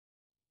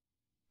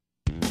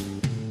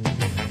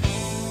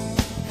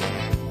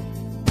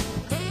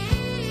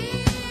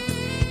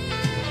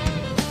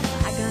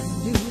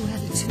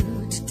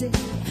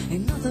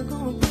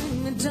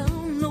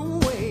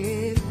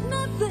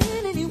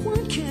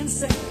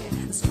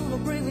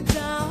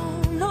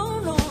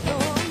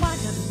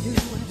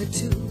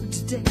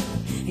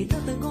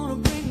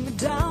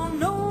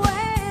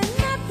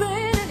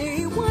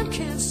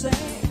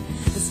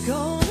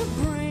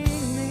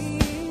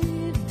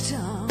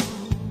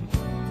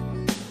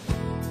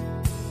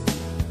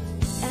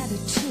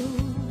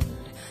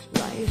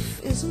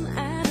choice and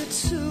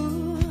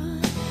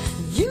attitude.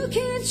 You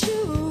can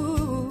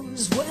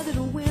choose whether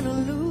to win or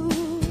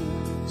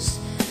lose.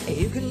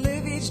 You can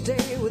live each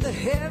day with a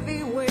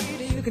heavy weight,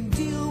 or you can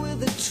deal with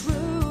the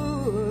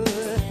truth.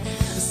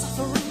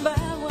 Suffering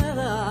bad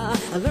weather,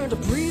 I learned to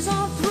breeze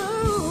on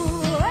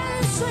through.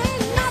 And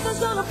say nothing's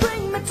gonna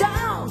bring me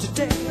down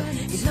today.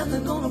 Ain't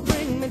nothing gonna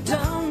bring me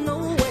down, no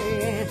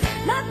way.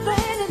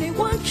 Nothing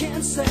anyone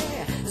can say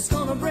is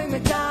gonna bring me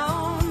down.